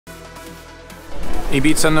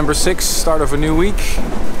Ibiza number 6, start of a new week.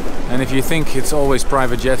 And if you think it's always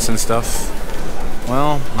private jets and stuff,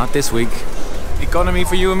 well, not this week. Economy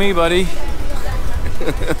for you and me, buddy.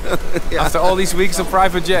 Yeah. After all these weeks of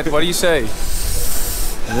private jet, what do you say?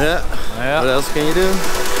 Yeah. What else can you do?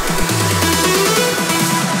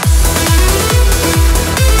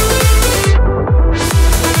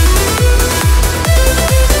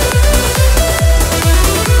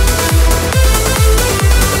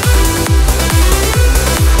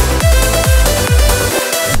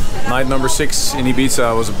 Night number 6 in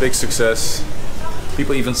Ibiza was a big success.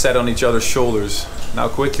 People even sat on each other's shoulders. Now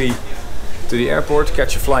quickly to the airport,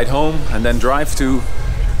 catch a flight home, and then drive to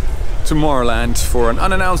Tomorrowland for an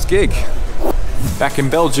unannounced gig. Back in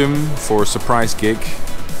Belgium for a surprise gig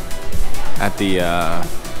at the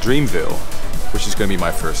Dreamville, which is going to be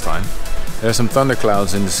my first time. There's some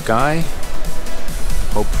thunderclouds in the sky.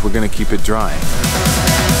 Hope we're going to keep it dry.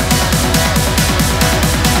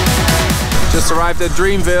 Just arrived at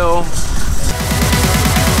Dreamville.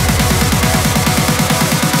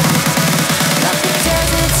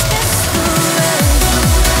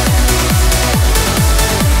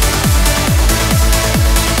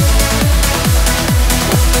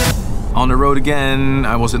 On the road again.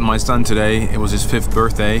 I was with my son today. It was his 5th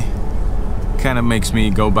birthday. Kind of makes me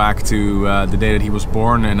go back to the day that he was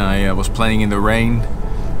born, and I was playing in the rain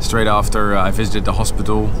straight after I visited the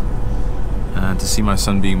hospital to see my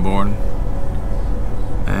son being born.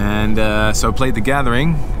 And so I played the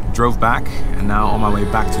gathering, drove back, and now on my way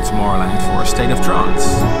back to Tomorrowland for a state of trance.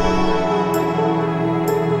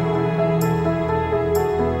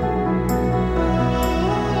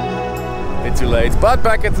 Bit too late, but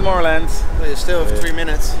back at Tomorrowland. You still have 3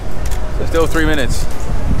 minutes. Still 3 minutes.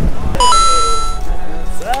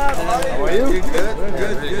 What's up? How are you?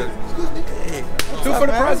 Good. 2 for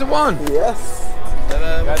the price of 1. Yes. You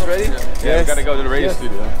guys ready? Yeah, we gotta go to the radio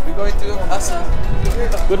studio. We're going to Hassan.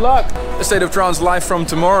 Good luck! The State of Trance live from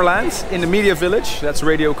Tomorrowland in the Media Village. That's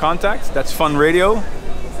Radio Contact, that's Fun Radio.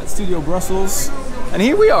 That's Studio Brussels. And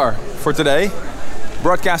here we are for today,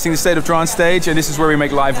 broadcasting the State of Trance stage, and this is where we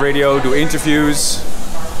make live radio, do interviews.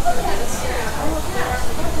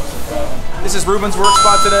 This is Ruben's work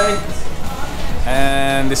spot today,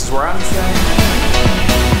 and this is where I'm staying.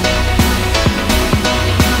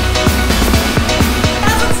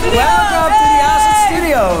 Welcome to the ARTY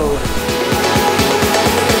studio!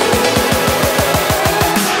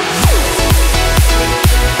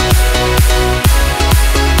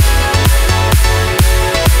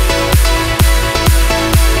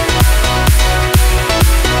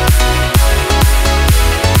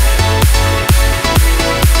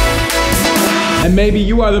 And maybe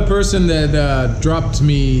you are the person that dropped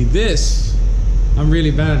me this. I'm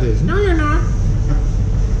really bad at this. No, you're not.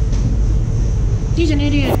 He's an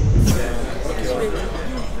idiot.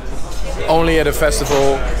 Only at a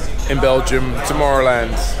festival in Belgium,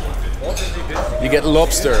 Tomorrowland. You get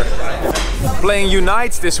lobster. Playing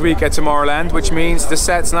Unite this week at Tomorrowland, which means the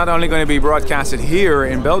set's not only going to be broadcasted here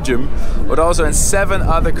in Belgium, but also in 7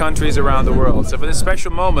 other countries around the world. So for this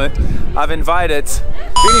special moment, I've invited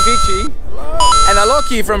Vini, Vici and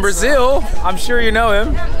Alok from Brazil. I'm sure you know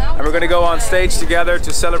him. And we're going to go on stage together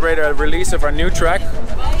to celebrate a release of our new track,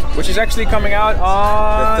 which is actually coming out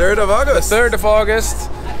on The 3rd of August. The 3rd of August.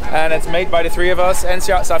 And it's made by the 3 of us, en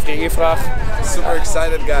Zafrir. Super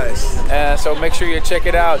excited, guys. So make sure you check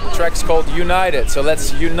it out. The track's called United. So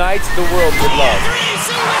let's unite the world with love.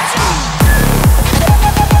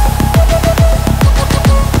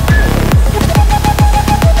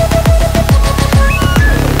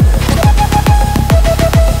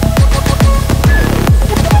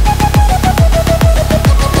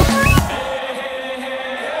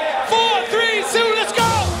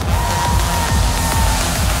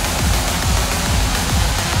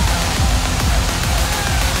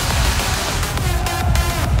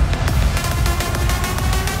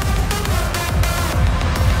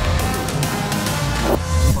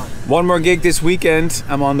 One more gig this weekend.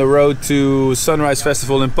 I'm on the road to Sunrise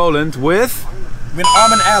Festival in Poland with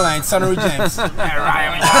Armin Airlines, Sonnery James.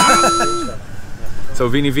 So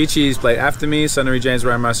Vini Vici's played after me, Sonnery James,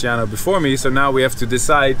 Ryan Marciano before me. So now we have to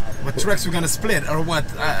decide what tracks we're gonna split or what.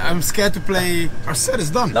 I'm scared to play. Our set is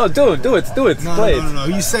done. No, do it. No, play no.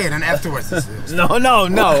 You say it and afterwards. No.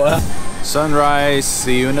 Sunrise,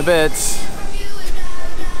 see you in a bit.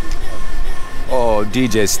 Oh,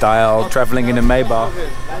 DJ style, traveling in a Maybach.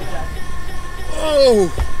 Oh!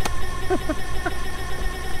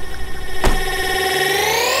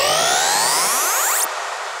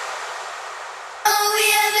 All we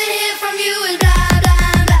ever hear from you is blah,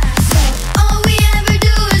 blah, blah. All we ever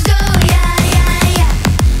do is go, yeah, yeah,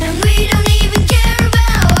 yeah. And we don't even care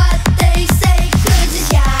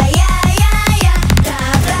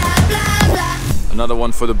Another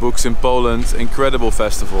one for the books in Poland. Incredible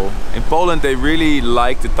festival. In Poland they really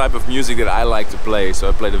like the type of music that I like to play, so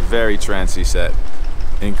I played a very trancey set.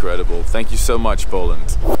 Incredible. Thank you so much, Poland.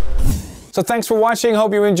 So thanks for watching,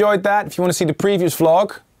 hope you enjoyed that. If you want to see the previous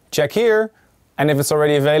vlog, check here. And if it's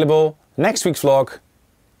already available, next week's vlog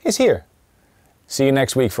is here. See you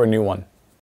next week for a new one.